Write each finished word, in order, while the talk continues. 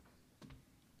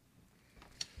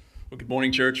Well, good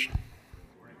morning, church.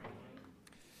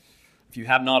 If you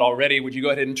have not already, would you go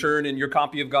ahead and turn in your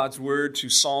copy of God's Word to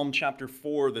Psalm chapter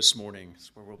 4 this morning.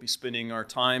 It's where we'll be spending our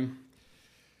time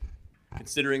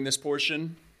considering this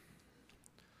portion,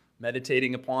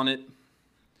 meditating upon it.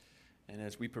 And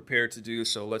as we prepare to do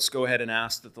so, let's go ahead and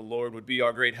ask that the Lord would be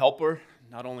our great helper,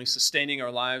 not only sustaining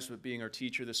our lives, but being our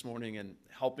teacher this morning and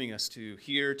helping us to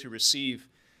hear, to receive,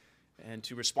 and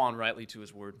to respond rightly to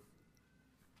His Word.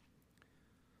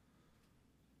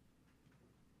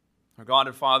 Our God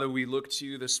and Father, we look to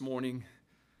you this morning,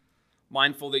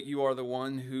 mindful that you are the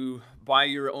one who, by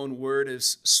your own word,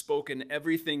 has spoken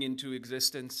everything into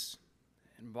existence,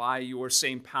 and by your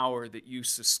same power that you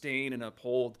sustain and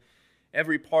uphold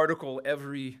every particle,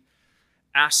 every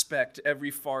aspect,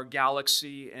 every far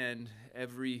galaxy, and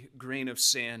every grain of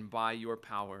sand by your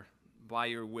power, by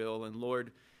your will. And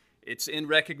Lord, it's in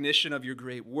recognition of your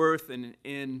great worth and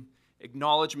in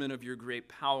acknowledgement of your great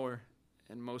power,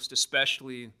 and most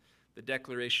especially the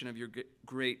declaration of your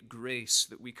great grace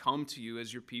that we come to you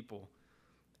as your people,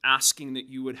 asking that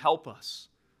you would help us,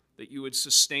 that you would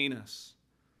sustain us.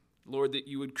 Lord, that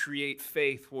you would create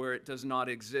faith where it does not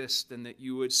exist, and that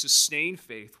you would sustain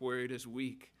faith where it is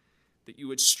weak, that you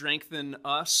would strengthen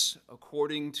us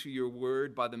according to your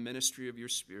word by the ministry of your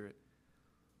Spirit.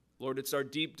 Lord, it's our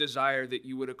deep desire that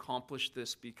you would accomplish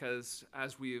this, because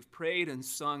as we have prayed and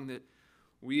sung, that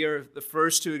we are the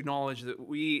first to acknowledge that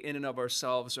we, in and of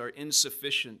ourselves, are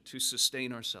insufficient to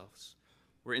sustain ourselves.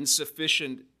 We're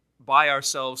insufficient by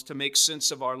ourselves to make sense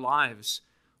of our lives.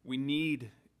 We need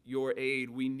your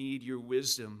aid. We need your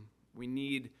wisdom. We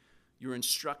need your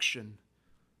instruction,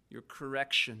 your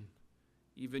correction,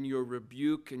 even your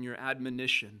rebuke and your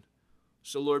admonition.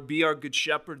 So, Lord, be our good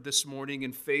shepherd this morning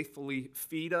and faithfully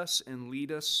feed us and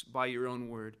lead us by your own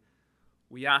word.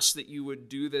 We ask that you would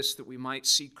do this, that we might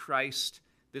see Christ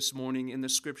this morning in the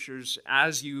scriptures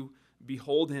as you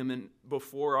behold him and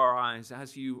before our eyes,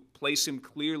 as you place him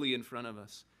clearly in front of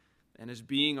us, and as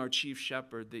being our chief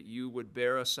shepherd, that you would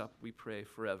bear us up, we pray,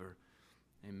 forever.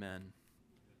 Amen.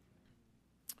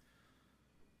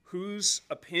 Whose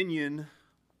opinion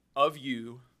of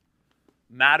you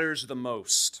matters the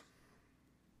most?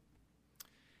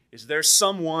 Is there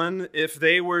someone, if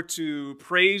they were to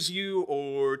praise you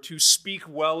or to speak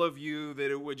well of you,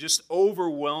 that it would just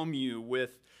overwhelm you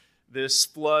with this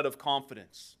flood of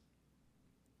confidence?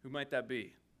 Who might that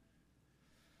be?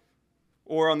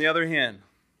 Or on the other hand,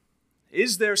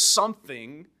 is there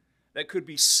something that could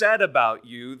be said about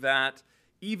you that,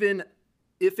 even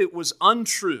if it was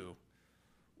untrue,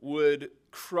 would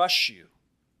crush you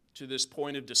to this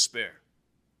point of despair?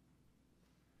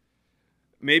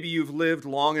 Maybe you've lived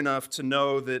long enough to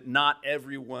know that not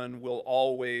everyone will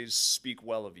always speak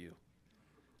well of you.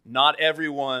 Not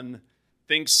everyone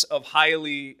thinks of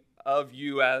highly of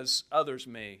you as others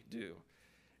may do.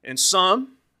 And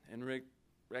some, and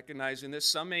recognizing this,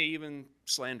 some may even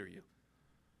slander you.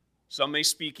 Some may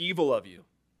speak evil of you.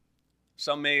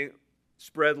 Some may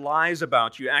spread lies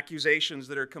about you, accusations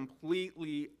that are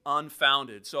completely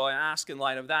unfounded. So I ask, in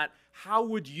light of that, how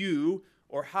would you,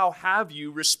 or how have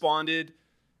you responded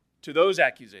to those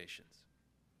accusations?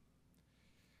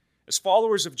 As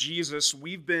followers of Jesus,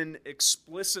 we've been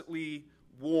explicitly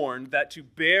warned that to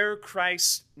bear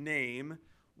Christ's name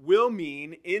will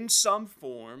mean, in some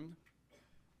form,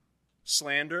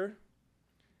 slander,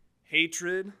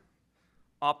 hatred,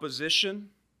 opposition,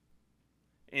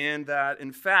 and that,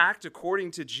 in fact,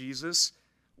 according to Jesus,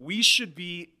 we should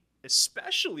be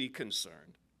especially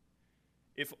concerned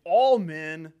if all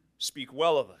men speak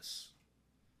well of us.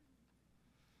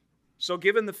 So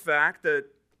given the fact that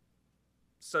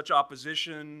such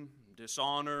opposition,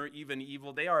 dishonor, even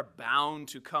evil, they are bound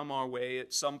to come our way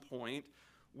at some point,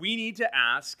 we need to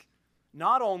ask,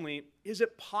 not only is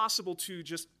it possible to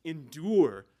just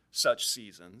endure such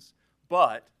seasons,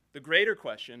 but the greater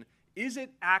question, is it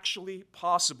actually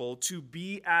possible to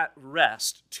be at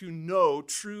rest, to know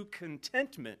true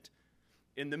contentment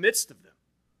in the midst of them?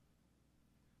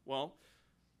 Well,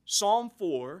 Psalm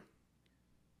 4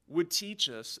 would teach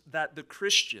us that the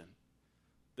Christian,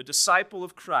 the disciple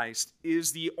of Christ,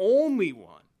 is the only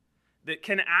one that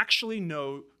can actually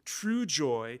know true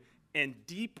joy and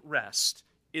deep rest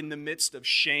in the midst of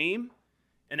shame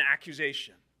and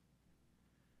accusation.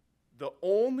 The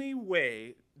only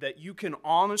way that you can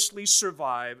honestly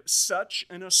survive such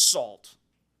an assault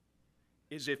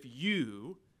is if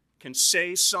you can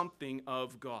say something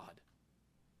of God.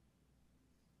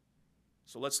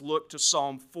 So let's look to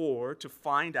Psalm 4 to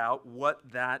find out what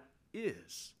that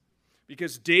is.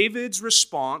 Because David's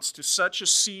response to such a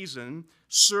season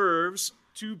serves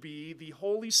to be the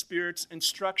Holy Spirit's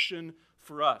instruction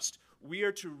for us. We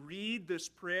are to read this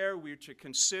prayer, we are to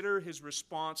consider his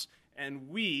response, and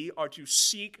we are to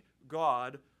seek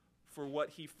God for what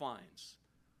he finds.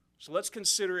 So let's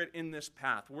consider it in this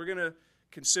path. We're going to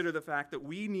consider the fact that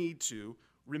we need to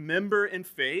remember in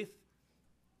faith,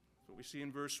 what we see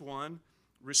in verse 1,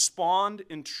 respond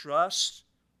in trust,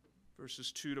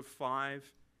 verses 2 to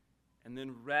 5, and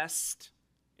then rest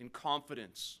in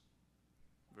confidence,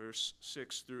 verse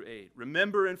 6 through 8.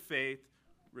 Remember in faith,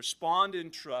 respond in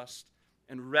trust,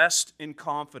 and rest in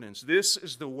confidence. This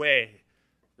is the way,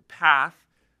 the path,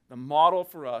 the model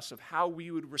for us of how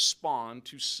we would respond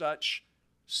to such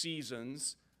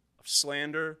seasons of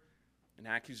slander and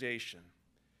accusation.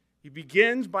 He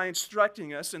begins by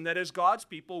instructing us, and that as God's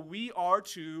people, we are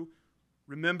to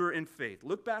remember in faith.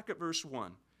 Look back at verse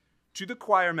 1. To the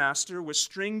choir master with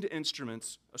stringed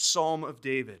instruments, a psalm of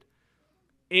David.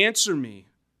 Answer me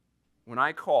when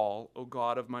I call, O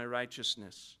God of my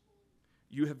righteousness.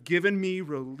 You have given me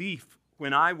relief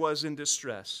when I was in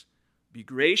distress. Be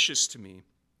gracious to me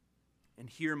and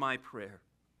hear my prayer.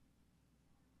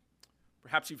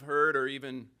 Perhaps you've heard or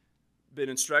even been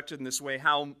instructed in this way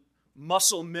how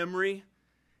muscle memory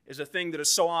is a thing that is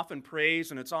so often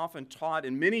praised and it's often taught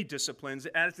in many disciplines,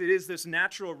 as it is this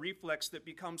natural reflex that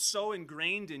becomes so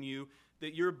ingrained in you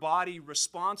that your body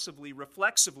reflexively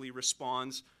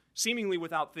responds seemingly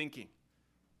without thinking.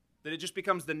 That it just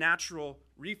becomes the natural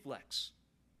reflex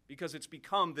because it's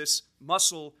become this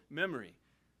muscle memory.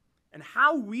 And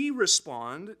how we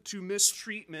respond to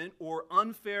mistreatment or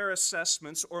unfair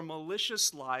assessments or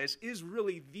malicious lies is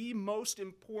really the most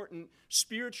important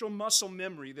spiritual muscle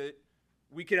memory that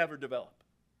we could ever develop.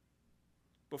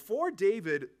 Before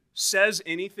David says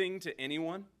anything to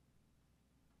anyone,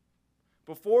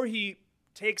 before he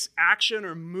takes action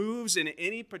or moves in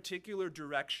any particular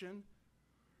direction,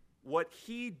 what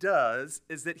he does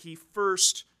is that he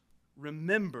first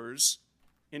remembers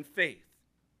in faith.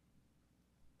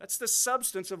 That's the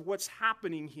substance of what's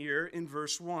happening here in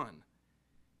verse 1.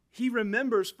 He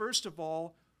remembers, first of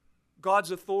all,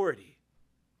 God's authority.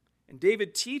 And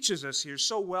David teaches us here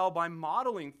so well by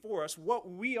modeling for us what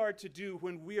we are to do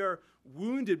when we are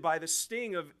wounded by the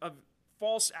sting of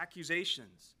false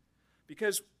accusations.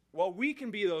 Because while we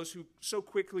can be those who so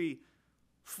quickly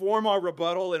form our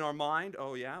rebuttal in our mind,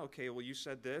 oh yeah, okay, well you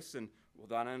said this, and well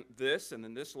done this, and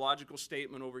then this logical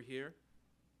statement over here.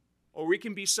 Or we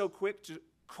can be so quick to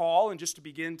call and just to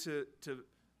begin to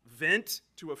vent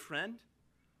to a friend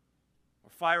or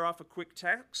fire off a quick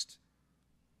text.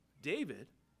 David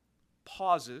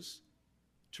pauses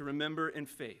to remember in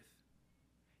faith.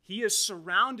 He is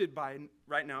surrounded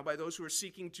right now by those who are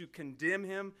seeking to condemn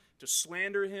him, to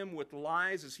slander him with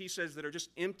lies, as he says, that are just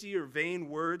empty or vain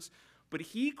words. But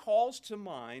he calls to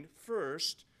mind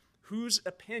first whose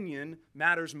opinion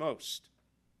matters most.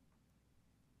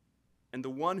 And the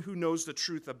one who knows the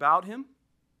truth about him,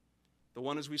 the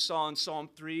one, as we saw in Psalm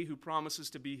 3, who promises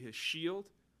to be his shield,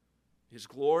 his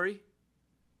glory,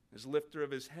 his lifter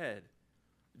of his head.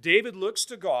 David looks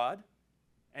to God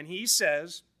and he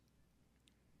says,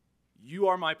 you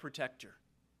are my protector.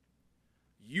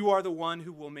 You are the one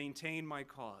who will maintain my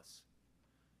cause.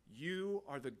 You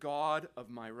are the God of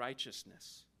my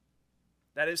righteousness.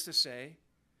 That is to say,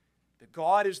 that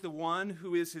God is the one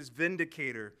who is his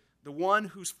vindicator, the one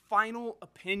whose final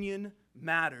opinion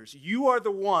matters. You are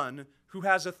the one who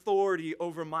has authority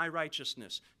over my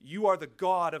righteousness. You are the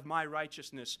God of my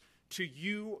righteousness. To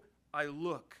you I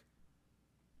look.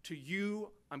 To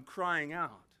you I'm crying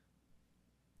out.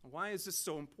 Why is this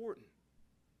so important?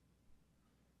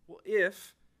 Well,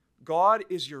 if God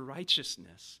is your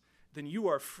righteousness, then you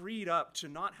are freed up to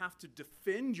not have to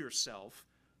defend yourself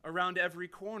around every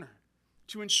corner,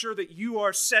 to ensure that you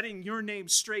are setting your name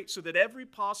straight so that every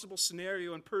possible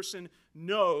scenario and person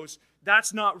knows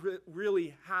that's not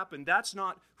really happened. That's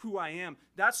not who I am.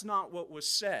 That's not what was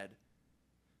said.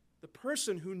 The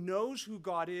person who knows who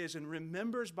God is and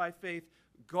remembers by faith,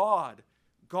 God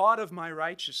of my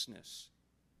righteousness,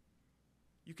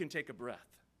 you can take a breath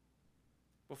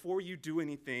before you do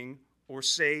anything or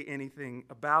say anything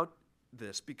about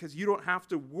this, because you don't have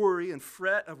to worry and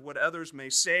fret of what others may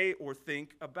say or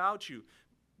think about you.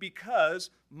 Because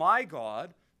my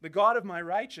God, the God of my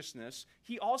righteousness,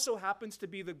 he also happens to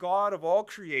be the God of all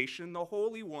creation, the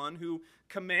Holy One who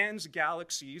commands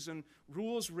galaxies and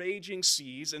rules raging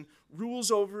seas and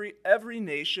rules over every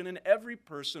nation and every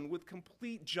person with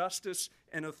complete justice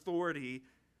and authority.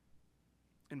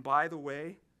 And by the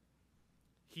way,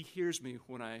 he hears me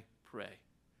when I pray.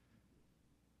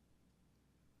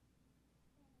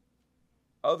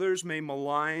 Others may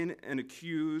malign and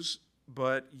accuse,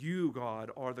 but you,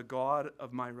 God, are the God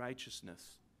of my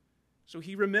righteousness. So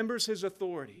he remembers his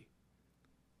authority.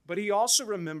 but he also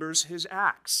remembers his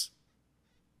acts.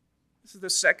 This is the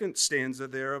second stanza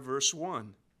there of verse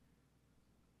 1.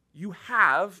 You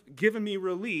have given me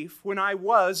relief when I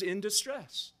was in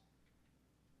distress.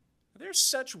 There's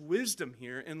such wisdom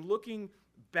here in looking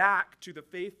back to the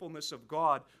faithfulness of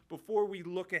God before we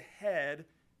look ahead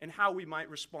and how we might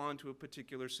respond to a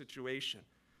particular situation.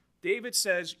 David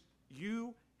says,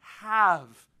 you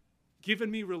have given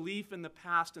me relief in the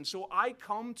past, and so I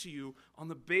come to you on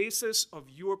the basis of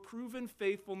your proven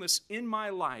faithfulness in my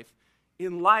life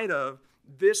in light of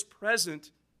this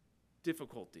present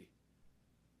difficulty.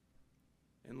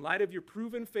 In light of your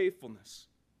proven faithfulness,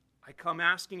 I come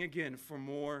asking again for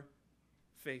more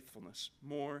faithfulness,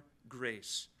 more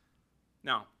grace.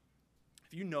 Now,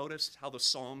 have you noticed how the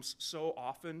Psalms so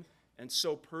often and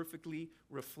so perfectly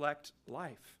reflect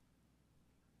life?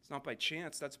 It's not by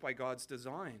chance, that's by God's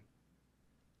design.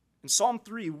 In Psalm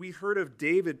 3, we heard of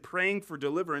David praying for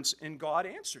deliverance, and God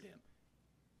answered him.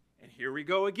 And here we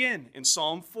go again in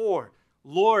Psalm 4.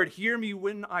 Lord, hear me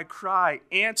when I cry.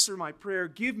 Answer my prayer.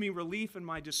 Give me relief in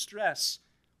my distress.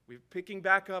 We're picking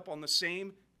back up on the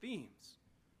same themes.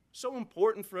 So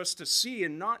important for us to see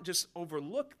and not just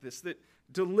overlook this, that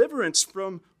deliverance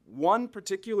from one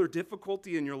particular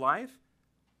difficulty in your life,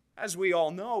 as we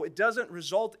all know, it doesn't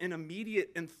result in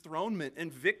immediate enthronement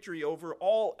and victory over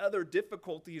all other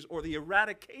difficulties or the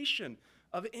eradication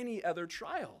of any other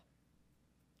trial.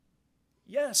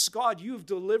 Yes, God, you have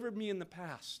delivered me in the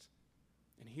past,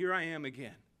 and here I am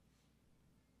again.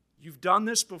 You've done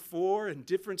this before in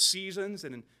different seasons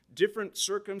and in different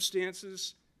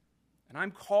circumstances, and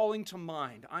I'm calling to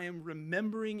mind, I am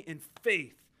remembering in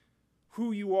faith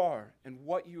who you are and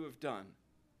what you have done.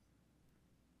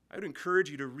 I would encourage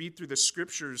you to read through the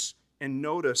scriptures and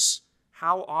notice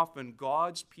how often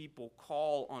God's people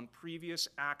call on previous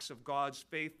acts of God's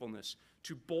faithfulness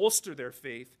to bolster their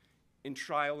faith in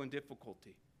trial and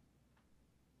difficulty.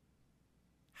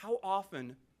 How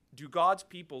often do God's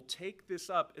people take this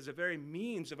up as a very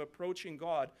means of approaching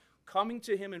God, coming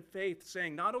to him in faith,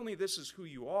 saying, not only this is who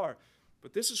you are,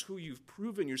 but this is who you've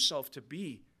proven yourself to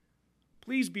be.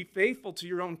 Please be faithful to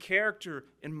your own character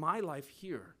in my life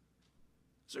here.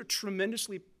 These are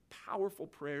tremendously powerful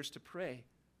prayers to pray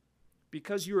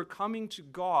because you are coming to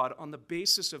God on the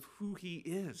basis of who he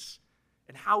is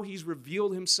and how he's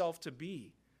revealed himself to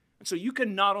be. And so you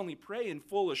can not only pray in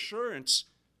full assurance,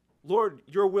 Lord,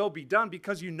 your will be done,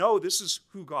 because you know this is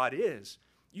who God is.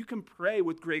 You can pray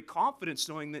with great confidence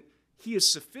knowing that he is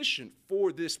sufficient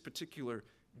for this particular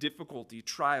difficulty,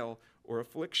 trial, or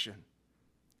affliction.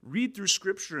 Read through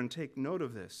Scripture and take note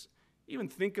of this. Even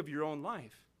think of your own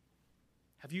life.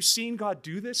 Have you seen God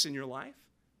do this in your life?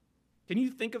 Can you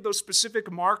think of those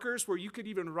specific markers where you could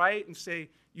even write and say,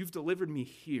 you've delivered me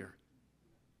here?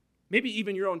 Maybe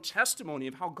even your own testimony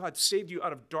of how God saved you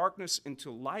out of darkness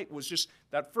into light was just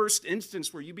that first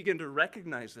instance where you begin to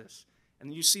recognize this.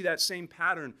 And you see that same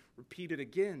pattern repeated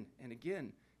again and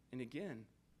again and again.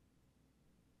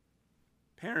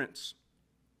 Parents,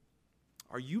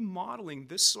 are you modeling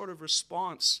this sort of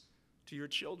response to your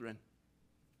children?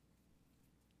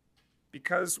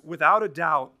 Because without a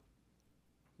doubt,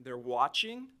 they're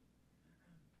watching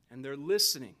and they're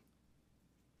listening.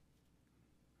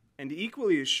 And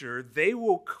equally as sure, they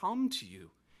will come to you,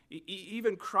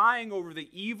 even crying over the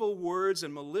evil words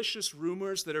and malicious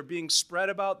rumors that are being spread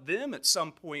about them at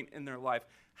some point in their life.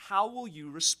 How will you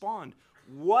respond?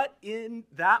 What in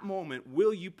that moment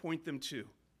will you point them to?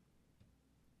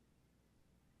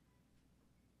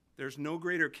 There's no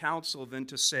greater counsel than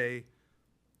to say,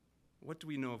 what do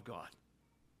we know of God?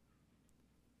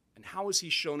 And how has he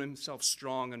shown himself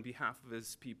strong on behalf of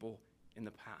his people in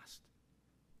the past?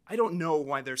 I don't know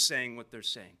why they're saying what they're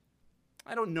saying.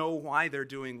 I don't know why they're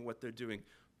doing what they're doing.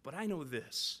 But I know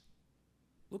this.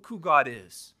 Look who God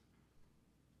is.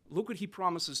 Look what he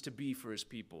promises to be for his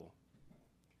people.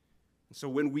 And so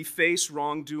when we face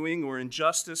wrongdoing or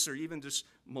injustice or even just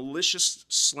malicious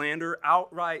slander,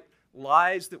 outright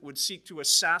lies that would seek to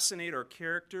assassinate our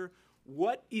character,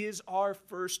 what is our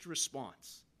first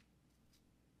response?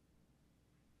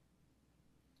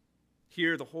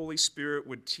 Here, the Holy Spirit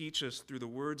would teach us through the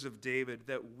words of David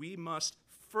that we must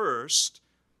first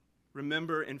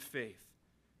remember in faith.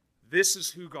 This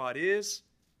is who God is,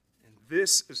 and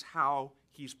this is how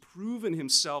he's proven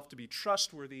himself to be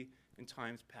trustworthy in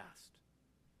times past.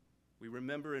 We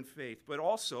remember in faith, but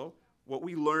also what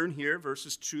we learn here,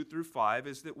 verses 2 through 5,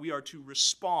 is that we are to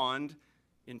respond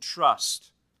in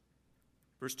trust.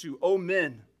 Verse 2, O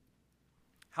men,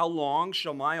 how long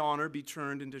shall my honor be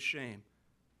turned into shame?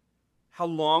 How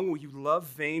long will you love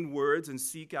vain words and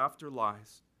seek after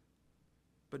lies?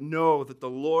 But know that the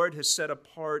Lord has set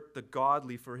apart the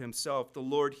godly for himself. The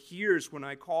Lord hears when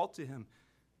I call to him.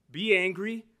 Be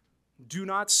angry, do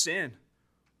not sin.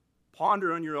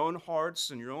 Ponder on your own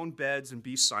hearts and your own beds and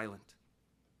be silent.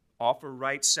 Offer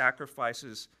right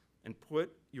sacrifices and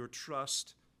put your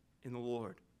trust in the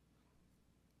Lord.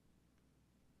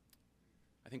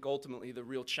 I think ultimately the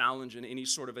real challenge in any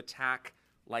sort of attack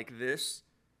like this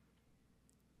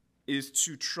is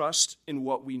to trust in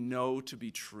what we know to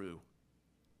be true.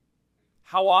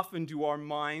 How often do our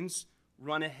minds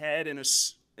run ahead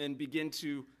and begin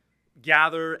to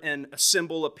gather and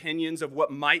assemble opinions of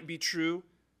what might be true?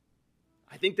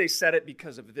 I think they said it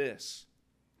because of this.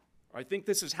 Or I think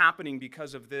this is happening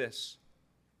because of this.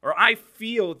 Or I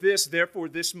feel this, therefore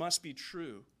this must be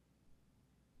true.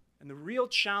 And the real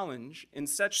challenge in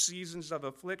such seasons of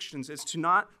afflictions is to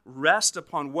not rest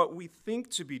upon what we think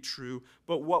to be true,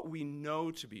 but what we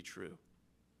know to be true.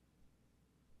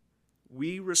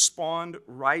 We respond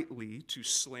rightly to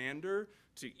slander,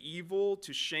 to evil,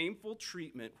 to shameful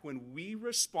treatment when we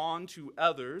respond to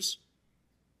others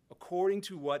according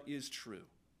to what is true.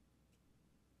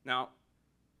 Now,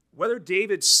 whether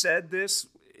David said this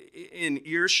in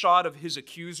earshot of his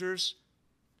accusers,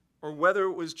 or whether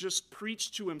it was just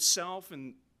preached to himself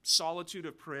in solitude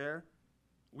of prayer,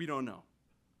 we don't know.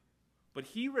 But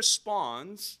he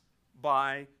responds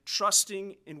by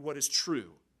trusting in what is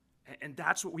true. And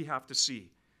that's what we have to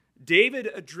see. David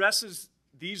addresses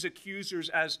these accusers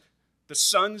as the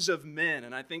sons of men,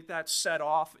 and I think that's set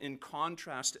off in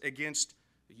contrast against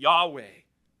Yahweh,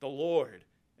 the Lord,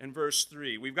 in verse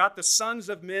 3. We've got the sons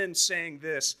of men saying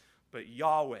this, but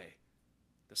Yahweh,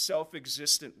 the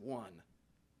self-existent one,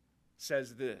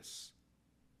 says this.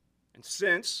 And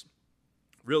since,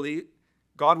 really,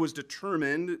 God was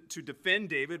determined to defend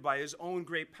David by his own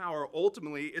great power,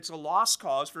 ultimately, it's a lost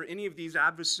cause for any of these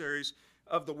adversaries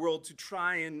of the world to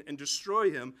try and destroy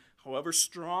him, however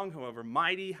strong, however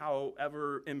mighty,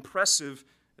 however impressive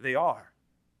they are.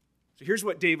 So here's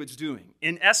what David's doing.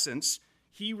 In essence,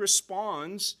 he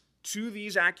responds to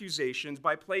these accusations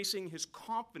by placing his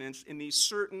confidence in these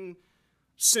certain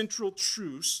central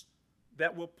truths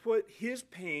that will put his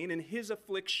pain and his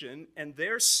affliction and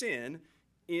their sin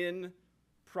in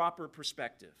proper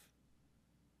perspective.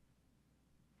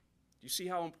 Do you see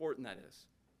how important that is?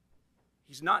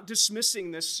 He's not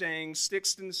dismissing this saying,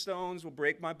 sticks and stones will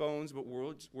break my bones, but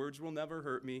words will never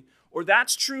hurt me. Or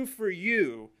that's true for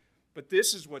you, but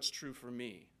this is what's true for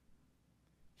me.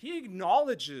 He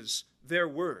acknowledges their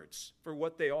words for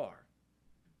what they are.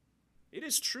 It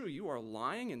is true, you are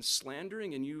lying and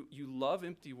slandering and you love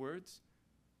empty words.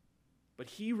 But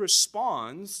he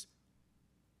responds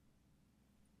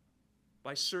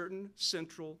by certain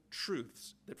central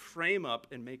truths that frame up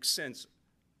and make sense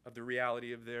of the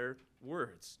reality of their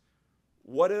words.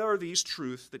 What are these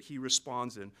truths that he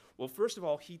responds in? Well, first of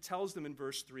all, he tells them in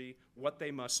verse 3 what they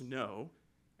must know,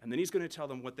 and then he's going to tell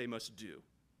them what they must do.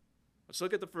 Let's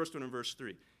look at the first one in verse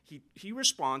 3. He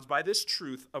responds by this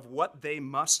truth of what they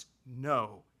must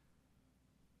know.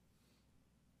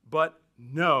 But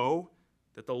know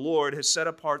that the Lord has set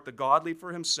apart the godly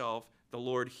for himself. The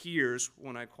Lord hears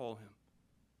when I call him.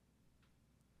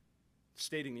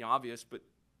 Stating the obvious, but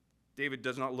David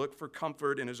does not look for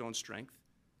comfort in his own strength.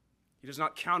 He does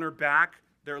not counter back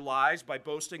their lies by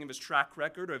boasting of his track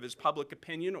record or of his public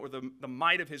opinion or the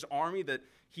might of his army that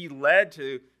he led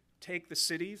to take the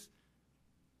cities.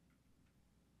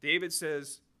 David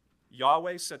says,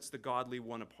 Yahweh sets the godly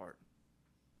one apart.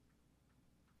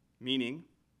 Meaning,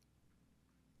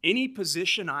 any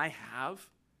position I have,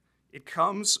 it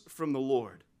comes from the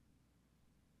Lord.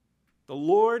 The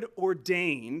Lord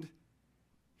ordained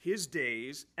his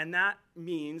days, and that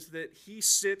means that he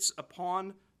sits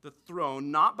upon the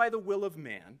throne, not by the will of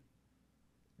man.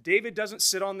 David doesn't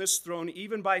sit on this throne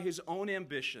even by his own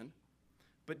ambition,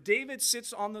 but David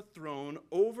sits on the throne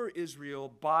over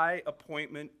Israel by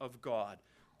appointment of God.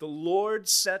 The Lord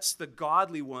sets the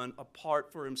godly one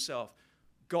apart for himself.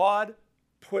 God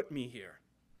put me here.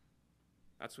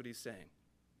 That's what he's saying.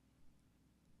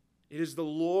 It is the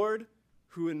Lord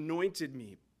who anointed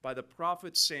me by the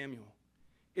prophet Samuel.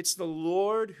 It's the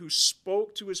Lord who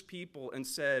spoke to his people and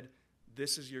said,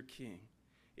 this is your king.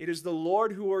 It is the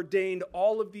Lord who ordained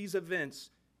all of these events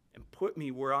and put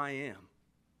me where I am.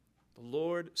 The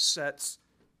Lord sets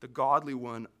the godly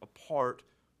one apart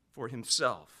for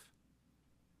himself.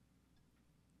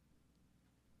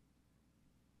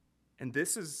 And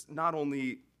this is not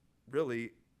only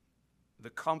really the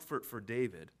comfort for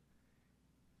David.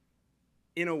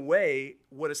 In a way,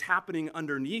 what is happening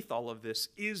underneath all of this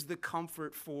is the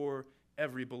comfort for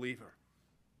every believer.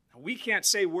 Now, we can't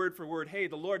say word for word, hey,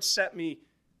 the Lord set me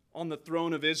on the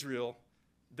throne of Israel,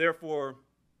 therefore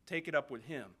take it up with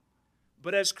him.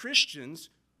 But as Christians,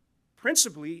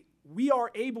 principally, we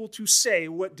are able to say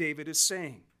what David is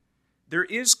saying. There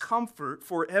is comfort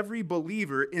for every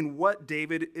believer in what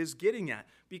David is getting at,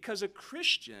 because a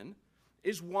Christian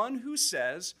is one who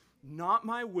says, "Not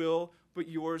my will, but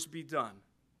yours be done."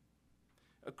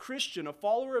 A Christian, a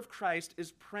follower of Christ,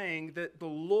 is praying that the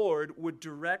Lord would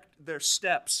direct their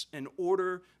steps and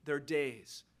order their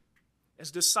days.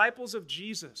 As disciples of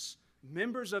Jesus,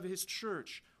 members of his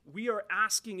church, we are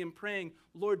asking and praying,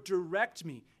 "Lord, direct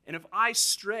me, and if I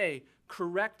stray,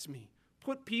 correct me.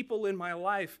 Put people in my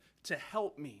life to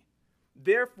help me."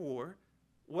 Therefore,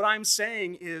 what I'm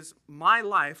saying is my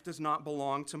life does not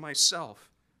belong to myself.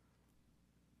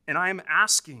 And I am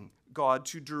asking God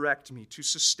to direct me, to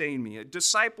sustain me. A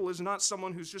disciple is not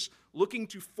someone who's just looking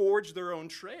to forge their own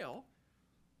trail,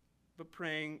 but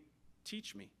praying,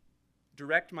 "Teach me,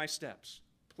 direct my steps,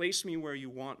 place me where you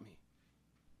want me."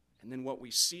 And then what we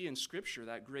see in Scripture,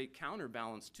 that great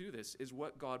counterbalance to this, is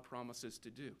what God promises to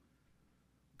do.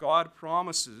 God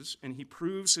promises, and he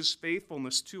proves his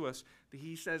faithfulness to us, that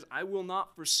he says, "I will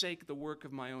not forsake the work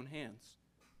of my own hands.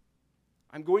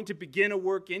 I'm going to begin a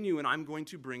work in you, and I'm going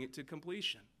to bring it to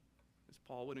completion," as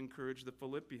Paul would encourage the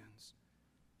Philippians.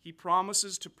 He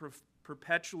promises to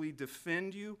perpetually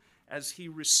defend you as he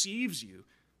receives you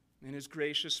in his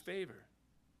gracious favor.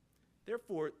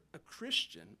 Therefore, a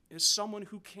Christian is someone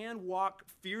who can walk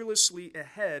fearlessly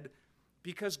ahead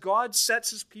because God sets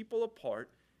his people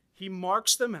apart. He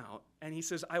marks them out, and he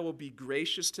says, "I will be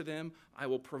gracious to them. I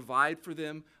will provide for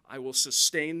them. I will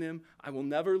sustain them. I will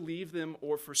never leave them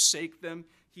or forsake them."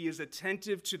 He is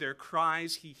attentive to their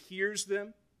cries. He hears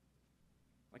them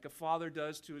like a father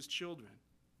does to his children.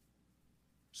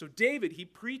 So David, he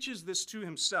preaches this to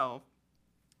himself.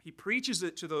 He preaches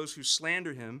it to those who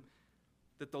slander him,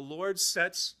 that the Lord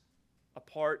sets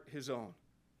apart his own,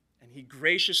 and he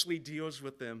graciously deals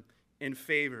with them in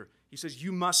favor. He says,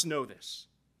 "You must know this."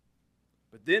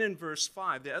 But then in verse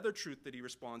 5, the other truth that he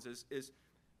responds is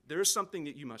there is something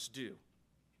that you must do.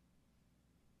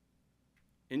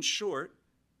 In short,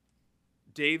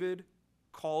 David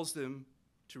calls them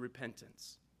to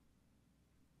repentance.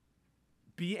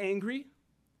 Be angry,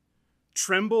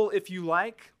 tremble if you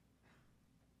like,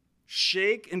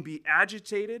 shake and be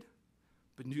agitated,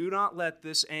 but do not let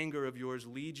this anger of yours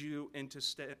lead you into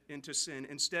sin.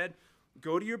 Instead,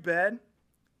 go to your bed,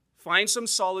 find some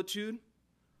solitude,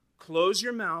 close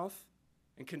your mouth,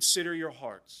 and consider your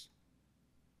hearts.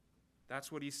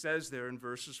 That's what he says there in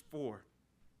verses 4.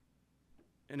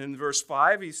 And in verse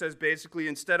 5, he says basically,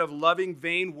 instead of loving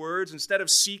vain words, instead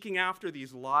of seeking after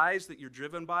these lies that you're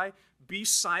driven by, be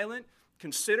silent,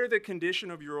 consider the condition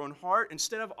of your own heart.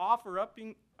 Instead of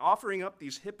offering up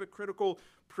these hypocritical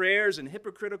prayers and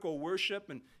hypocritical worship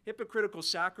and hypocritical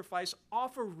sacrifice,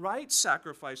 offer right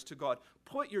sacrifice to God.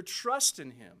 Put your trust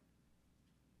in him.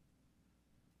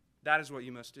 That is what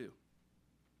you must do.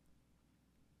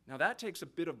 Now that takes a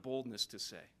bit of boldness to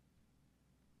say.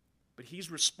 But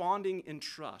he's responding in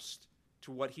trust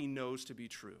to what he knows to be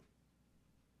true.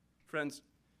 Friends,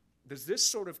 does this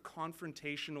sort of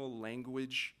confrontational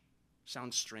language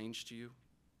sound strange to you?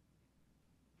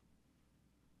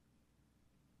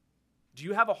 Do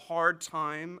you have a hard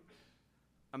time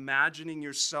imagining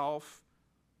yourself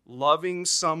loving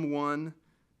someone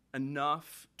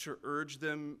enough to urge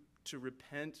them to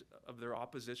repent of their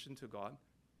opposition to God?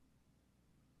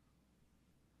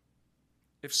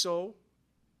 If so,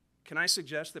 can I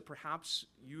suggest that perhaps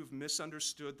you've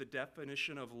misunderstood the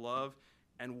definition of love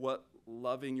and what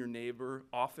loving your neighbor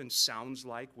often sounds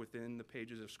like within the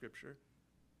pages of Scripture?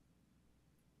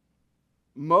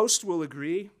 Most will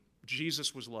agree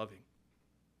Jesus was loving.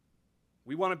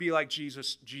 We want to be like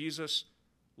Jesus. Jesus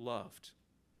loved.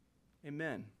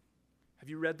 Amen. Have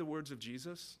you read the words of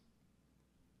Jesus?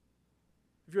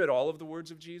 Have you read all of the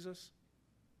words of Jesus?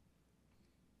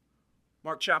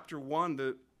 Mark chapter 1,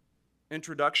 the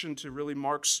introduction to really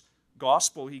Mark's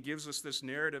gospel, he gives us this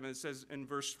narrative, and it says in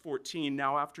verse 14,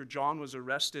 "Now after John was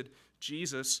arrested,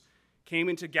 Jesus came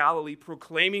into Galilee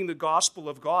proclaiming the gospel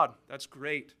of God." That's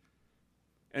great.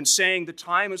 "And saying, 'The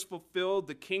time is fulfilled,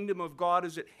 the kingdom of God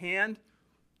is at hand.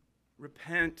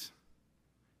 Repent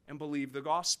and believe the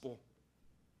gospel.'"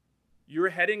 You're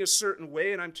heading a certain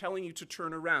way, and I'm telling you to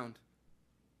turn around.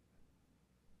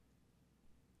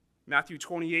 Matthew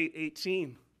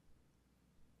 28:18.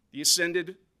 The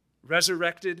ascended,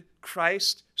 resurrected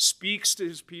Christ speaks to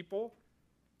his people.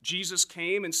 Jesus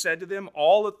came and said to them,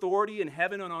 "All authority in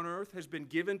heaven and on earth has been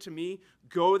given to me.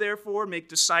 Go therefore, make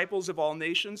disciples of all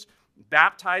nations,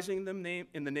 baptizing them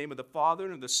in the name of the Father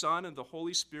and of the Son and of the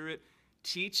Holy Spirit,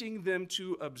 teaching them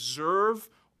to observe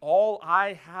all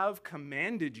I have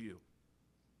commanded you.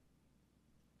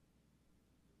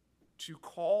 To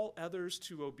call others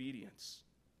to obedience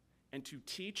and to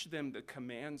teach them the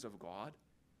commands of God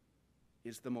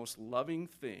is the most loving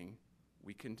thing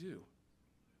we can do.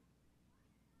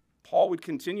 Paul would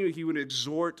continue, he would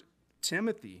exhort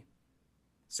Timothy.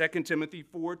 2 Timothy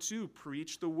 4:2,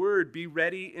 preach the word, be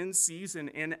ready in season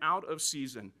and out of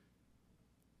season.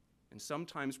 And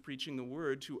sometimes preaching the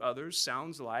word to others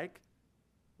sounds like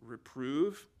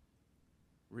reprove,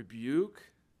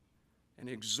 rebuke, and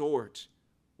exhort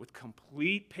with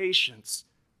complete patience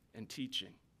and teaching.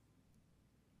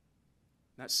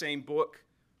 In that same book,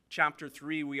 chapter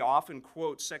 3, we often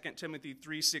quote 2 Timothy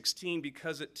 3:16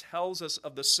 because it tells us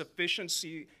of the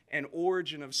sufficiency and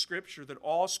origin of Scripture, that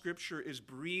all Scripture is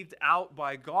breathed out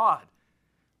by God.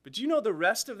 But do you know the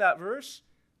rest of that verse?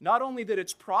 Not only that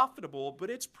it's profitable, but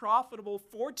it's profitable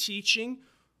for teaching,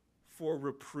 for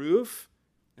reproof,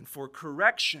 and for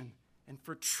correction, and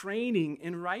for training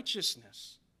in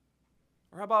righteousness.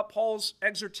 Or how about Paul's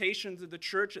exhortation to the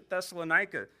church at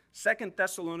Thessalonica? 2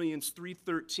 Thessalonians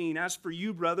 3:13, as for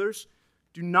you, brothers,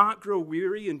 do not grow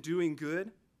weary in doing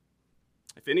good.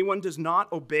 If anyone does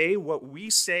not obey what we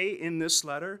say in this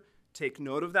letter, take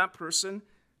note of that person,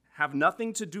 have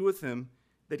nothing to do with him,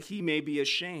 that he may be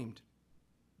ashamed.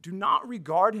 Do not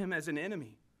regard him as an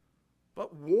enemy,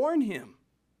 but warn him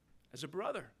as a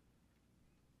brother.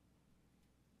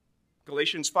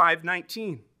 Galatians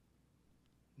 5:19.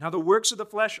 Now the works of the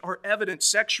flesh are evident: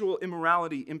 sexual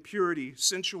immorality, impurity,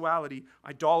 sensuality,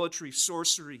 idolatry,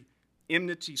 sorcery,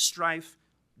 enmity, strife,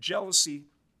 jealousy,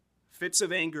 fits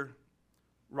of anger,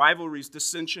 rivalries,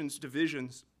 dissensions,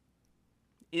 divisions,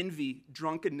 envy,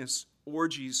 drunkenness,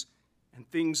 orgies,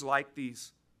 and things like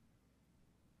these.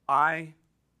 I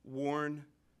warn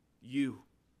you,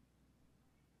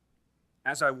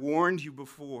 as I warned you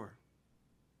before,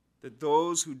 that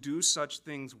those who do such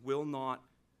things will not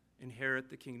inherit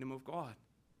the kingdom of God.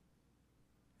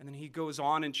 And then he goes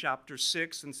on in chapter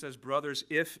 6 and says, brothers,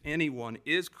 if anyone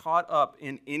is caught up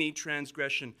in any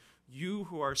transgression, you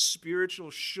who are spiritual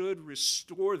should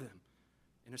restore them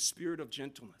in a spirit of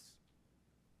gentleness.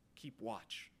 Keep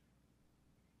watch.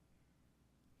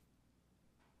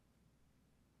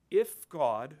 If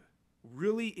God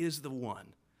really is the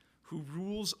one who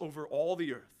rules over all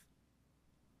the earth,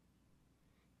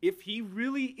 if he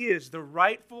really is the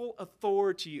rightful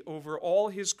authority over all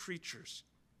his creatures,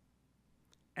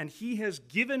 and he has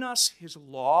given us his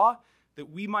law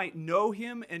that we might know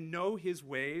him and know his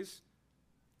ways,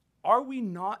 are we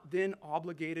not then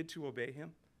obligated to obey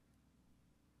him?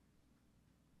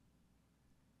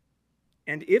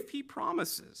 And if he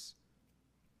promises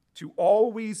to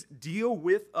always deal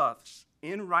with us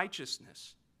in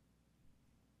righteousness,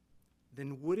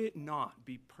 then would it not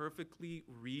be perfectly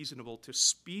reasonable to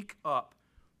speak up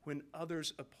when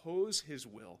others oppose his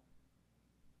will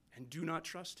and do not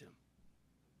trust him?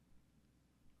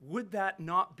 Would that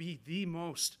not be the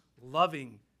most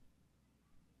loving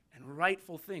and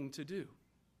rightful thing to do?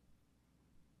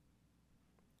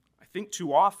 I think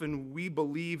too often we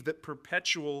believe that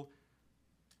perpetual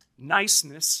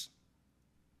niceness,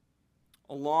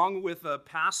 along with a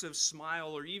passive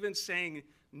smile or even saying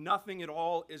nothing at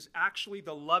all, is actually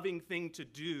the loving thing to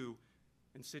do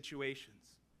in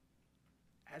situations.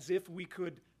 As if we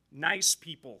could nice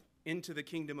people into the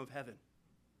kingdom of heaven.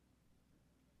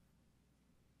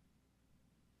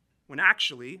 When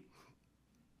actually,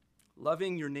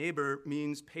 loving your neighbor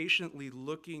means patiently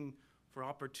looking for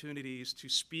opportunities to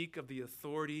speak of the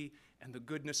authority and the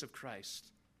goodness of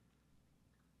Christ.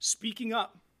 Speaking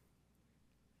up,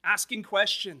 asking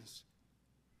questions,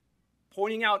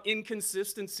 pointing out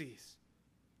inconsistencies.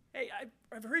 Hey,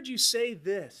 I've heard you say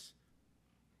this,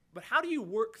 but how do you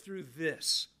work through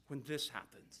this when this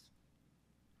happens?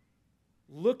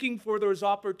 Looking for those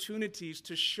opportunities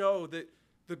to show that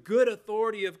the good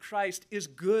authority of Christ is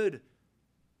good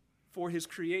for his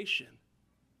creation.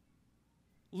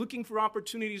 Looking for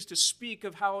opportunities to speak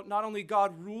of how not only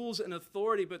God rules in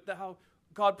authority, but how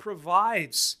God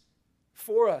provides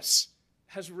for us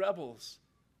as rebels.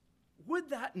 Would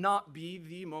that not be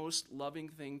the most loving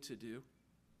thing to do?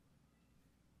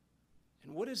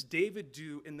 And what does David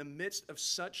do in the midst of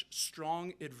such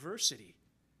strong adversity?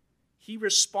 He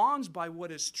responds by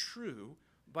what is true,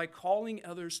 by calling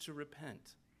others to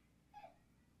repent.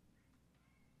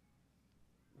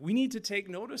 We need to take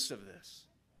notice of this.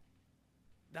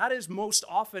 That is most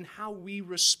often how we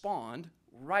respond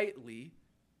rightly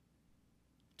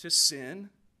to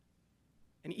sin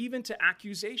and even to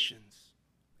accusations.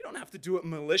 We don't have to do it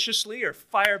maliciously or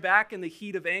fire back in the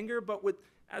heat of anger, but with,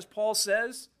 as Paul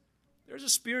says, There's a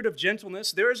spirit of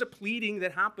gentleness. There is a pleading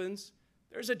that happens.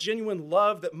 There's a genuine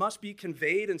love that must be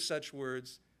conveyed in such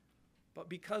words. But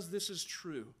because this is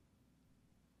true,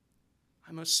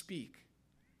 I must speak.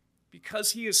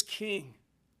 Because he is king,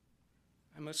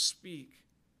 I must speak.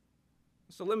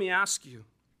 So let me ask you,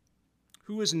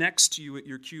 who is next to you at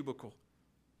your cubicle,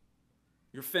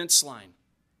 your fence line,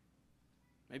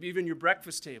 maybe even your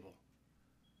breakfast table?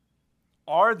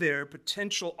 Are there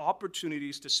potential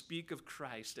opportunities to speak of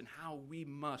Christ and how we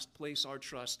must place our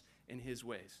trust in his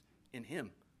ways, in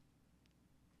him?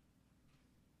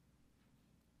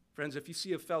 Friends, if you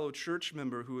see a fellow church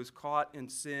member who is caught in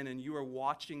sin and you are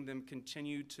watching them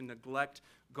continue to neglect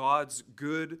God's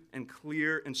good and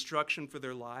clear instruction for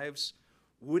their lives,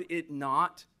 would it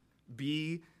not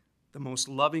be the most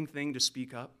loving thing to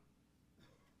speak up?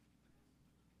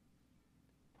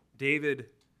 David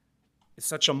is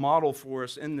such a model for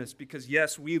us in this because,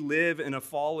 yes, we live in a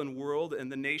fallen world and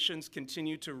the nations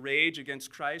continue to rage against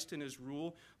Christ and his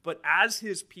rule, but as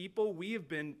his people, we have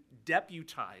been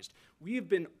deputized. We have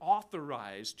been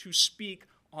authorized to speak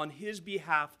on his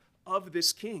behalf of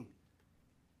this king.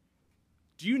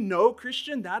 Do you know,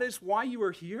 Christian, that is why you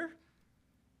are here?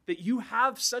 That you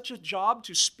have such a job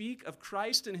to speak of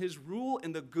Christ and his rule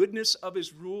and the goodness of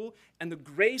his rule and the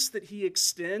grace that he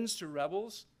extends to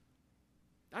rebels?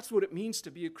 That's what it means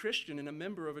to be a Christian and a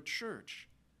member of a church.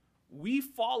 We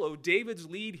follow David's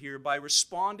lead here by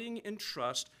responding in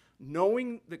trust,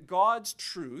 knowing that God's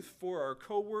truth for our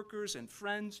coworkers and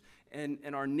friends and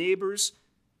our neighbors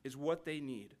is what they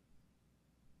need.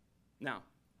 Now,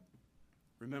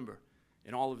 remember,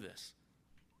 in all of this,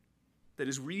 that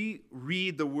as we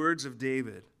read the words of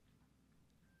David,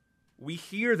 we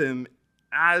hear them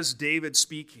as David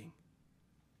speaking.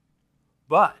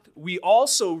 But we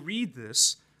also read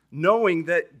this knowing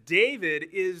that David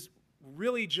is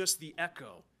really just the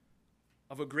echo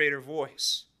of a greater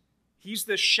voice. He's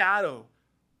the shadow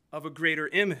of a greater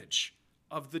image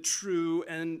of the true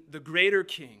and the greater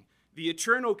king, the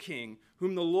eternal king,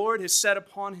 whom the Lord has set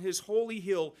upon his holy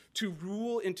hill to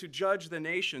rule and to judge the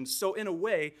nations. So in a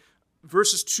way,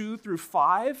 verses 2 through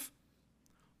 5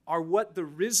 are what the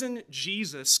risen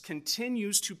Jesus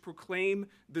continues to proclaim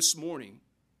this morning,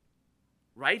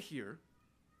 right here,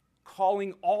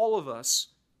 calling all of us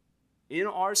in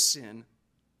our sin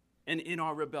and in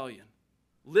our rebellion.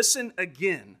 Listen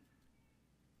again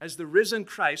as the risen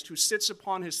Christ who sits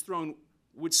upon his throne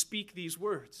would speak these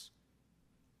words.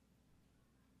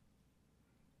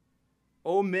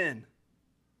 O men,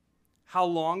 how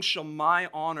long shall my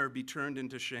honor be turned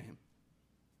into shame?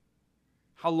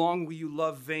 How long will you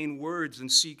love vain words and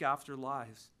seek after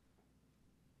lies?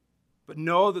 But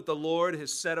know that the Lord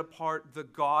has set apart the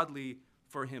godly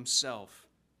for himself.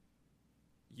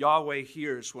 Yahweh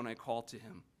hears when I call to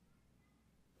him.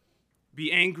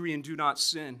 Be angry and do not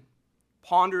sin.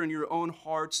 Ponder in your own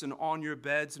hearts and on your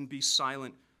beds and be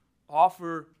silent.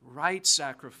 Offer right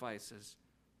sacrifices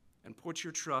and put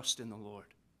your trust in the Lord.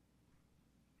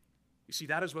 You see,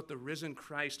 that is what the risen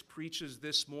Christ preaches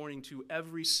this morning to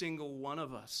every single one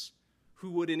of us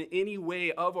who would in any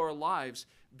way of our lives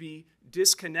be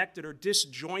disconnected or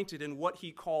disjointed in what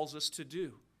he calls us to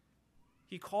do.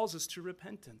 He calls us to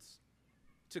repentance,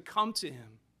 to come to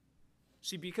him.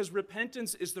 See, because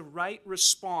repentance is the right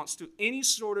response to any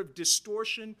sort of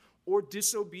distortion or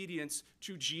disobedience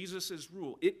to Jesus'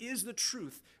 rule. It is the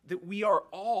truth that we are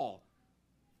all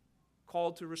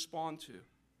called to respond to.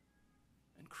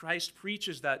 And Christ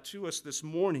preaches that to us this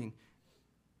morning,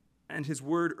 and his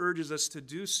word urges us to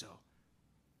do so.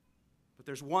 But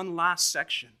there's one last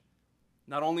section.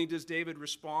 Not only does David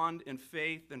respond in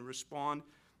faith and respond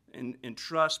in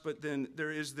trust, but then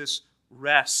there is this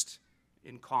rest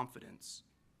in confidence.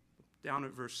 Down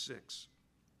at verse 6.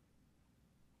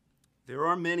 There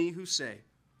are many who say,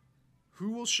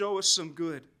 who will show us some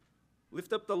good?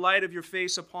 Lift up the light of your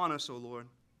face upon us, O Lord.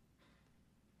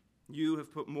 You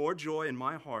have put more joy in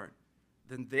my heart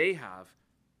than they have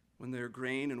when their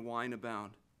grain and wine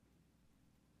abound.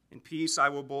 In peace I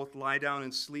will both lie down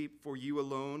and sleep, for you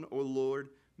alone, O Lord,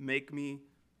 make me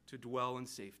to dwell in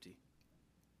safety.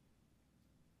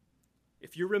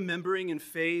 If you're remembering in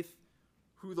faith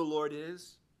who the Lord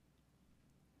is,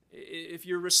 if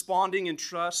you're responding in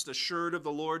trust, assured of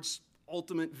the Lord's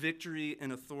ultimate victory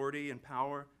and authority and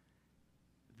power,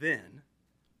 then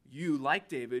you, like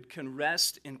David, can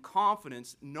rest in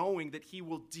confidence knowing that he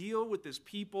will deal with his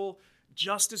people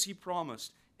just as he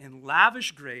promised, in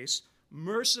lavish grace,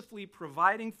 mercifully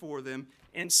providing for them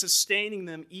and sustaining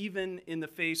them even in the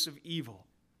face of evil.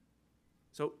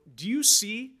 So, do you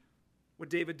see what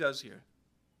David does here?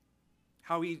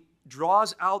 How he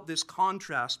draws out this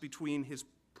contrast between his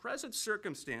present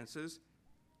circumstances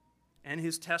and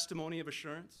his testimony of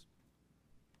assurance?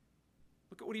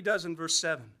 Look at what he does in verse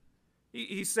 7.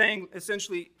 He's saying,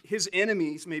 essentially, his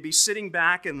enemies may be sitting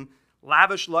back in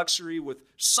lavish luxury with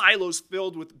silos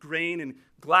filled with grain and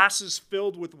glasses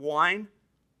filled with wine.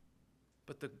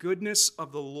 But the goodness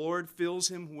of the Lord fills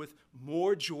him with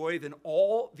more joy than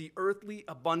all the earthly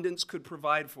abundance could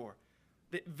provide for.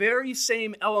 The very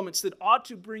same elements that ought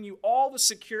to bring you all the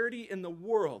security in the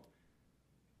world.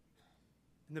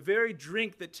 And the very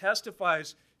drink that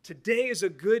testifies, today is a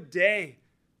good day.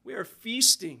 We are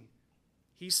feasting.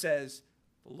 He says,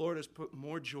 the Lord has put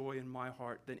more joy in my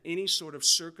heart than any sort of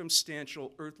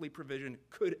circumstantial earthly provision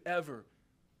could ever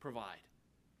provide.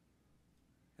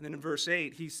 And then in verse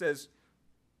 8, he says,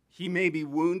 he may be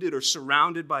wounded or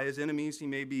surrounded by his enemies. He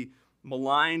may be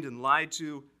maligned and lied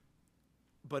to.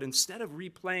 But instead of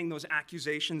replaying those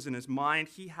accusations in his mind,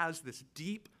 he has this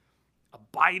deep,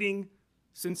 abiding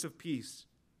sense of peace.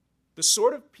 The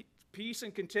sort of peace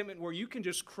and contentment where you can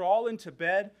just crawl into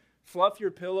bed, fluff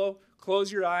your pillow, close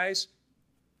your eyes,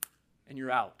 and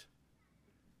you're out.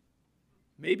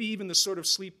 Maybe even the sort of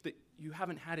sleep that you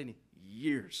haven't had in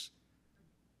years.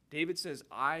 David says,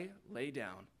 I lay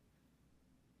down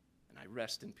and I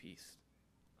rest in peace.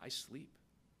 I sleep.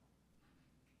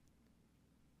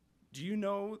 Do you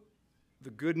know the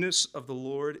goodness of the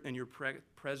Lord in your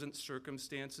present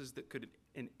circumstances that could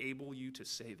enable you to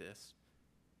say this?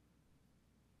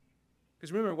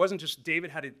 Because remember, it wasn't just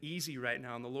David had it easy right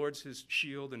now, and the Lord's his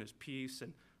shield and his peace,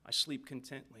 and I sleep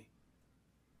contently.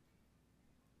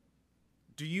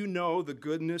 Do you know the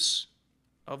goodness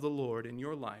of the Lord in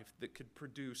your life that could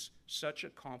produce such a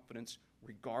confidence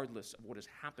regardless of what is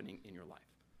happening in your life?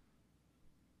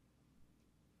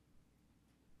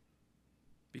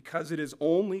 Because it is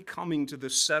only coming to the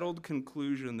settled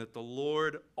conclusion that the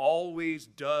Lord always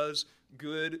does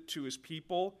good to his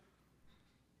people,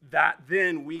 that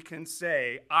then we can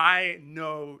say, I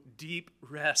know deep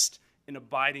rest and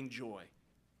abiding joy.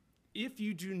 If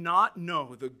you do not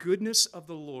know the goodness of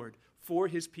the Lord for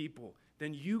his people,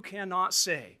 then you cannot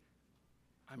say,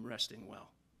 I'm resting well.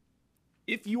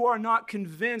 If you are not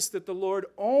convinced that the Lord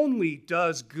only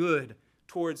does good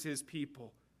towards his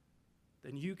people,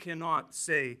 then you cannot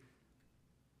say,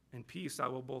 in peace I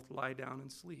will both lie down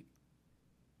and sleep.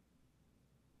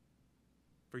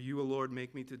 For you, O Lord,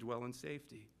 make me to dwell in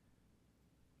safety.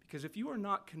 Because if you are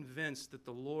not convinced that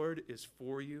the Lord is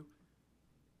for you,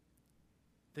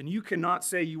 then you cannot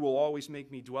say you will always make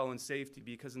me dwell in safety,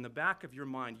 because in the back of your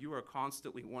mind you are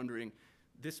constantly wondering,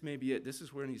 this may be it. This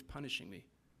is when he's punishing me.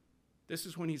 This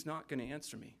is when he's not going to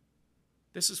answer me.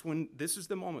 This is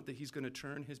the moment that he's going to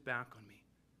turn his back on me.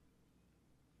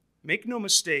 Make no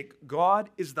mistake, God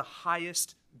is the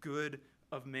highest good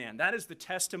of man. That is the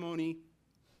testimony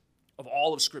of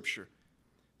all of Scripture.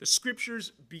 The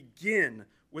Scriptures begin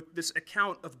with this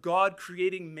account of God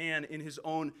creating man in his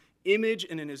own image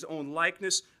and in his own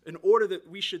likeness, in order that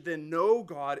we should then know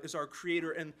God as our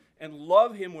creator and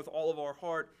love him with all of our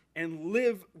heart and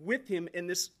live with him in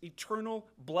this eternal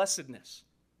blessedness.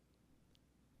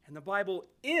 And the Bible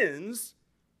ends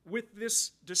with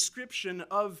this description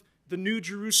of the New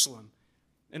Jerusalem.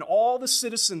 And all the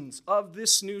citizens of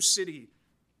this new city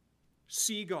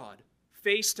see God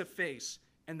face to face,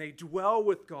 and they dwell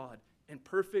with God in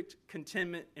perfect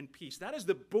contentment and peace. That is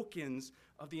the bookends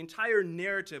of the entire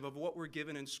narrative of what we're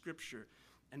given in Scripture.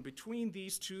 And between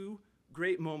these two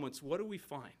great moments, what do we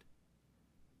find?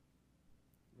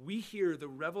 We hear the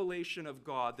revelation of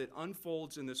God that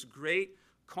unfolds in this great,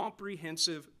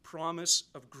 comprehensive promise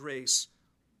of grace.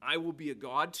 I will be a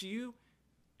God to you,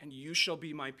 and you shall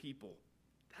be my people.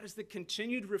 That is the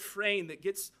continued refrain that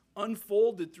gets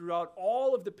unfolded throughout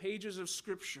all of the pages of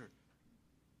Scripture.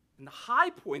 And the high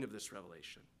point of this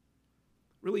revelation,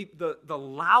 really the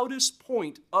loudest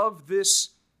point of this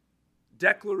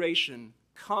declaration,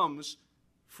 comes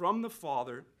from the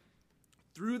Father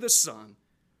through the Son,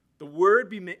 the Word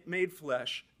be made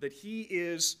flesh, that he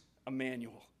is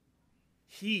Emmanuel.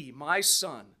 He, my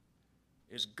Son,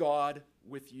 is God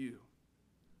with you.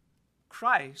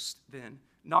 Christ, then,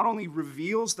 not only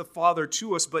reveals the Father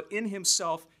to us, but in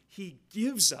himself, he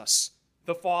gives us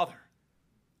the Father.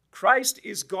 Christ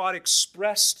is God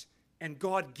expressed and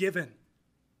God given.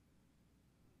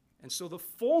 And so the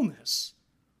fullness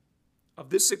of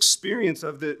this experience,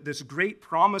 of this great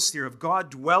promise here of God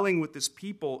dwelling with his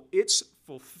people, it's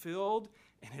fulfilled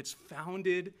and it's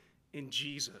founded in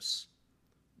Jesus.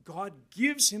 God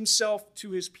gives himself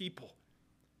to his people,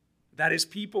 that his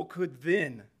people could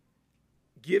then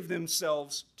give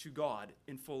themselves to God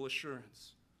in full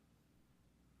assurance.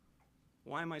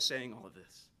 Why am I saying all of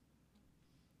this?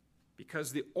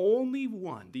 Because the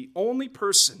only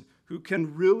person who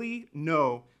can really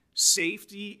know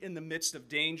safety in the midst of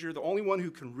danger, the only one who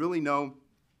can really know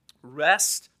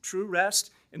rest, true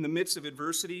rest in the midst of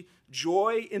adversity,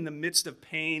 joy in the midst of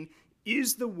pain,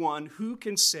 is the one who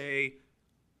can say,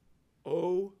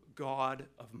 "O God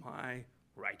of my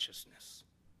righteousness."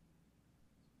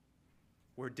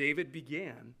 Where David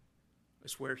began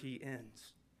is where he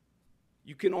ends.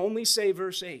 You can only say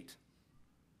verse 8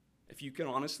 if you can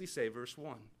honestly say verse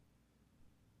 1.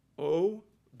 "O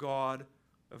God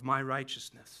of my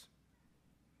righteousness."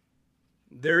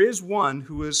 There is one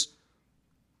who has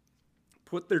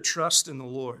put their trust in the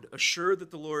Lord, assured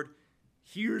that the Lord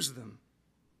hears them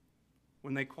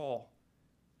when they call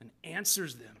and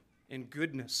answers them in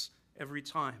goodness every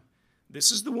time.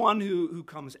 This is the one who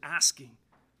comes asking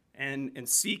and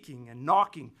seeking and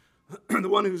knocking, the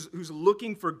one who's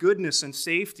looking for goodness and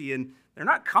safety, and they're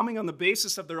not coming on the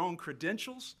basis of their own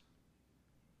credentials.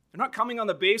 They're not coming on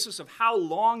the basis of how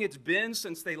long it's been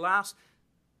since they last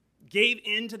gave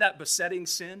in to that besetting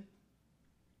sin.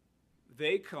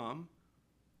 They come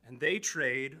and they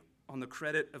trade on the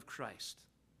credit of Christ.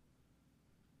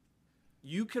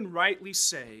 You can rightly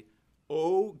say,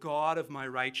 "O God of my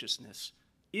righteousness,"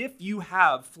 if you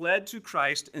have fled to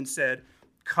Christ and said,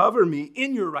 "Cover me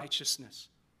in your righteousness.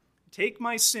 Take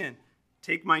my sin,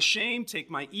 take my shame, take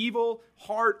my evil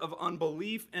heart of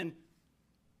unbelief, and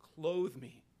clothe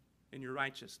me in your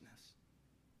righteousness."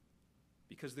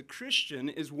 Because the Christian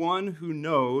is one who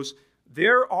knows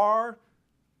there are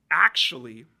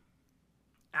actually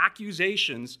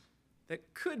accusations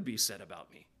that could be said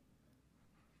about me.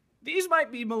 These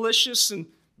might be malicious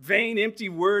and vain, empty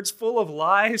words full of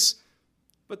lies,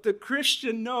 but the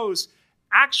Christian knows,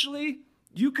 actually,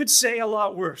 you could say a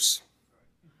lot worse.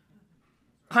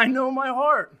 I know my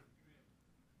heart.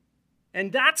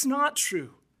 And that's not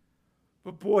true.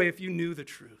 But boy, if you knew the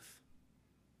truth.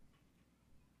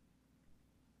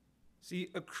 See,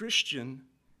 a Christian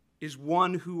is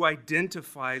one who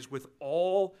identifies with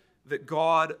all that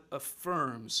God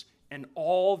affirms and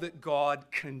all that God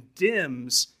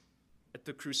condemns at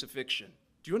the crucifixion.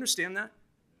 Do you understand that?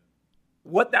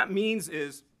 What that means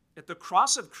is, at the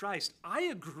cross of Christ, I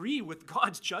agree with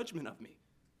God's judgment of me.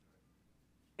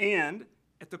 And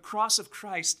at the cross of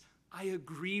Christ, I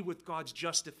agree with God's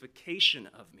justification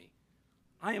of me.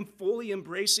 I am fully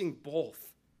embracing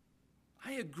both.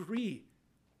 I agree.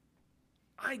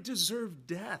 I deserve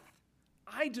death.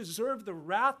 I deserve the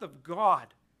wrath of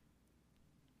God.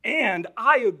 And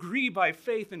I agree by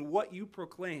faith in what you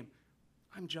proclaim.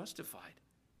 I'm justified.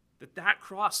 That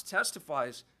cross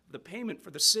testifies the payment for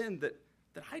the sin that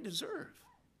I deserve.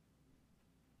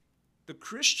 The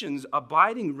Christian's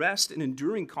abiding rest and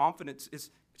enduring confidence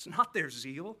it's not their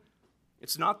zeal.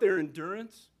 It's not their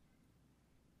endurance.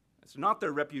 It's not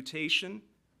their reputation.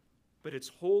 But it's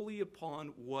wholly upon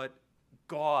what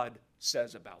God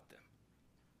says about them.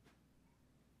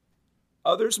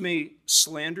 Others may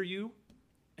slander you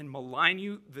and malign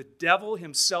you. The devil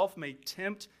himself may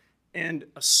tempt and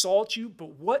assault you. But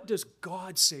what does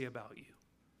God say about you?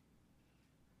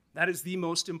 That is the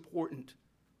most important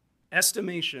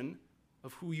estimation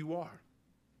of who you are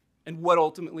and what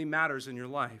ultimately matters in your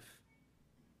life.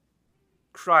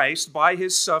 Christ, by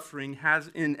his suffering, has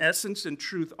in essence and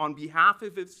truth, on behalf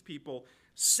of his people,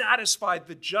 satisfied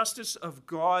the justice of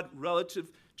God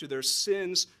relative to their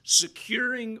sins,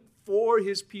 securing for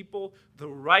his people the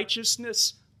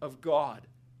righteousness of God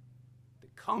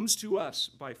that comes to us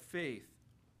by faith.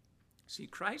 See,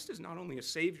 Christ is not only a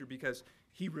Savior because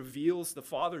he reveals the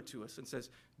Father to us and says,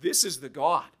 "This is the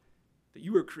God that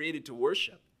you were created to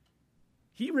worship."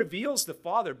 He reveals the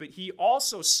Father, but he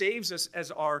also saves us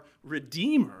as our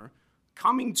Redeemer,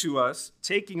 coming to us,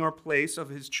 taking our place of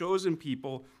his chosen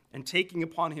people, and taking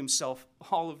upon himself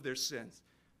all of their sins.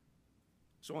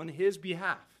 So on his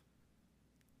behalf,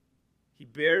 he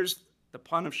bears the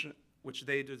punishment which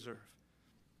they deserve.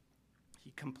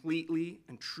 He completely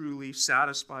and truly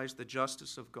satisfies the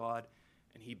justice of God,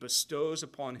 and he bestows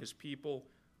upon his people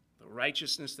the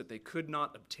righteousness that they could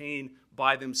not obtain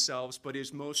by themselves, but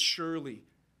is most surely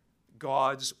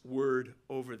God's word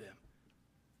over them,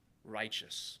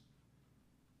 righteous.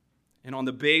 And on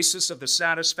the basis of the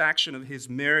satisfaction of his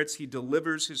merits, he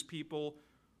delivers his people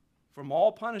from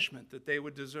all punishment that they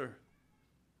would deserve.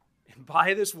 And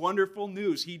by this wonderful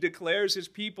news, he declares his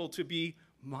people to be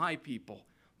my people,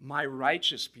 my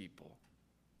righteous people.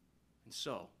 And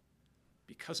so,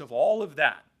 because of all of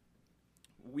that,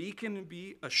 we can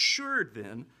be assured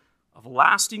then of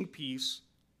lasting peace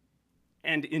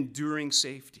and enduring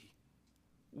safety.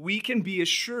 We can be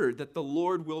assured that the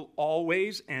Lord will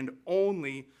always and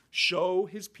only show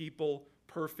his people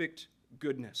perfect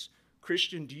goodness.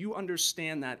 Christian, do you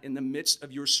understand that in the midst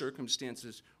of your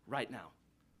circumstances right now?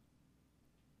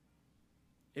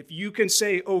 If you can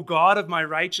say, "O God of my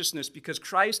righteousness," because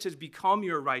Christ has become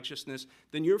your righteousness,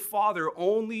 then your Father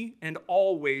only and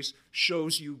always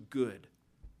shows you good.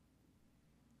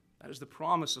 That is the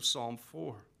promise of Psalm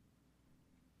 4.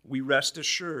 We rest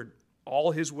assured,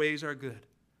 all his ways are good.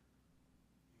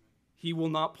 He will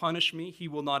not punish me. He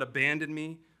will not abandon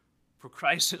me. For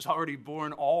Christ has already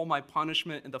borne all my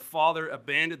punishment, and the Father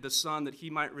abandoned the Son that he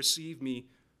might receive me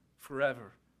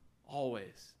forever,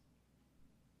 always.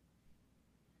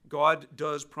 God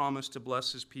does promise to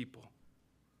bless his people.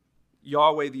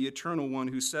 Yahweh, the Eternal One,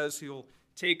 who says he'll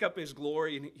take up his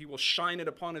glory and he will shine it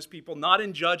upon his people, not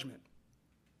in judgment,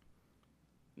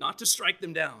 not to strike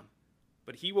them down,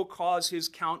 but he will cause his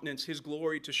countenance, his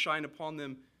glory to shine upon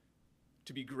them,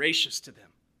 to be gracious to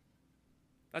them.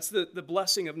 That's the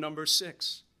blessing of number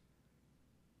 6.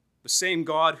 The same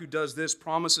God who does this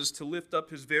promises to lift up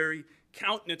his very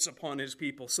countenance upon his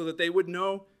people so that they would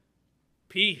know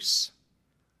peace.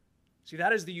 See,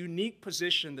 that is the unique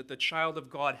position that the child of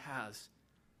God has.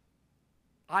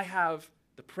 I have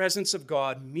the presence of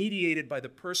God mediated by the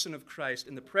person of Christ,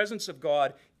 and the presence of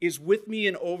God is with me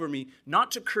and over me,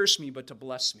 not to curse me, but to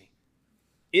bless me.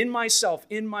 In myself,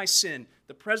 in my sin,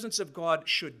 the presence of God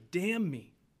should damn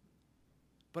me.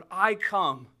 But I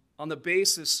come on the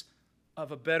basis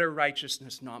of a better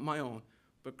righteousness, not my own,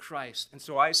 but Christ. And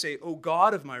so I say, "O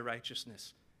God of my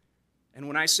righteousness." And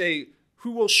when I say,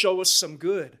 "Who will show us some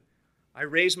good?" I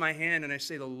raise my hand and I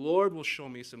say, "The Lord will show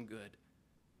me some good."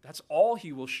 That's all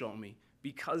he will show me,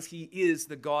 because he is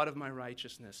the God of my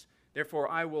righteousness. Therefore,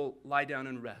 I will lie down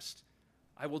and rest.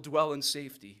 I will dwell in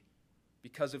safety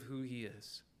because of who he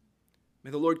is.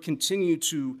 May the Lord continue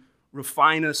to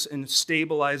refine us and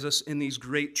stabilize us in these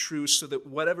great truths so that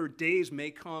whatever days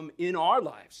may come in our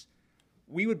lives,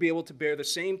 we would be able to bear the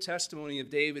same testimony of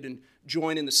David and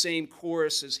join in the same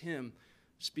chorus as him,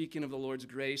 speaking of the Lord's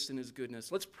grace and his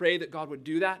goodness. Let's pray that God would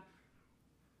do that,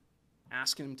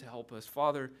 asking him to help us.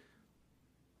 Father,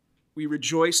 we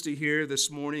rejoice to hear this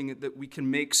morning that we can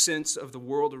make sense of the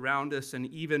world around us and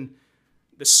even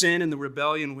the sin and the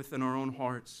rebellion within our own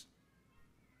hearts.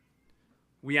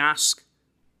 We ask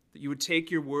that you would take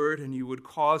your word and you would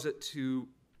cause it to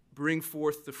bring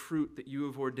forth the fruit that you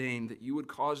have ordained, that you would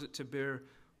cause it to bear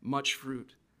much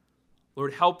fruit.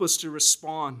 Lord, help us to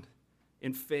respond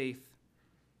in faith.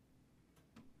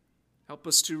 Help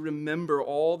us to remember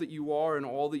all that you are and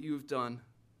all that you have done.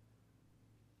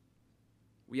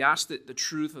 We ask that the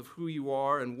truth of who you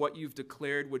are and what you've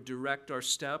declared would direct our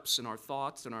steps and our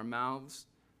thoughts and our mouths.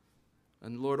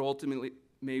 And Lord, ultimately,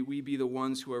 may we be the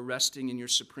ones who are resting in your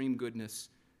supreme goodness,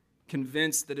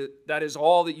 convinced that that is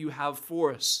all that you have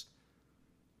for us,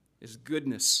 is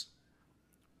goodness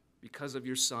because of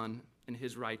your Son and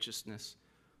his righteousness.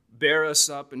 Bear us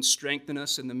up and strengthen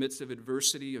us in the midst of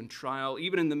adversity and trial,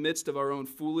 even in the midst of our own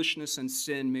foolishness and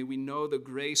sin. May we know the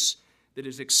grace that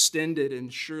is extended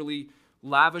and surely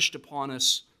lavished upon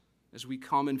us as we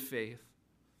come in faith.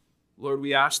 Lord,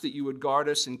 we ask that you would guard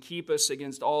us and keep us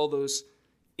against all those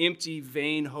empty,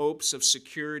 vain hopes of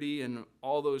security and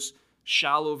all those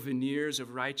shallow veneers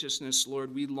of righteousness.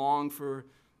 Lord, we long for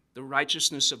the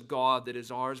righteousness of God that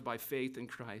is ours by faith in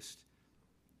Christ.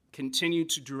 Continue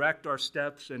to direct our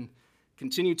steps and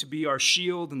continue to be our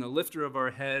shield and the lifter of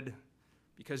our head,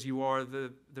 because you are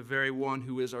the very one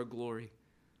who is our glory.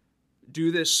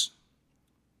 Do this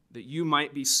that you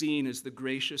might be seen as the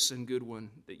gracious and good one,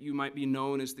 that you might be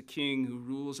known as the King who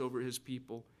rules over his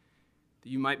people, that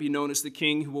you might be known as the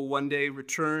King who will one day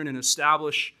return and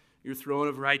establish your throne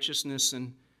of righteousness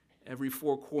in every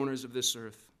four corners of this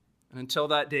earth. And until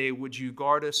that day, would you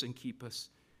guard us and keep us,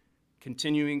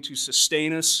 continuing to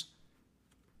sustain us,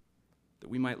 that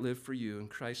we might live for you. In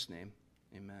Christ's name,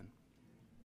 amen.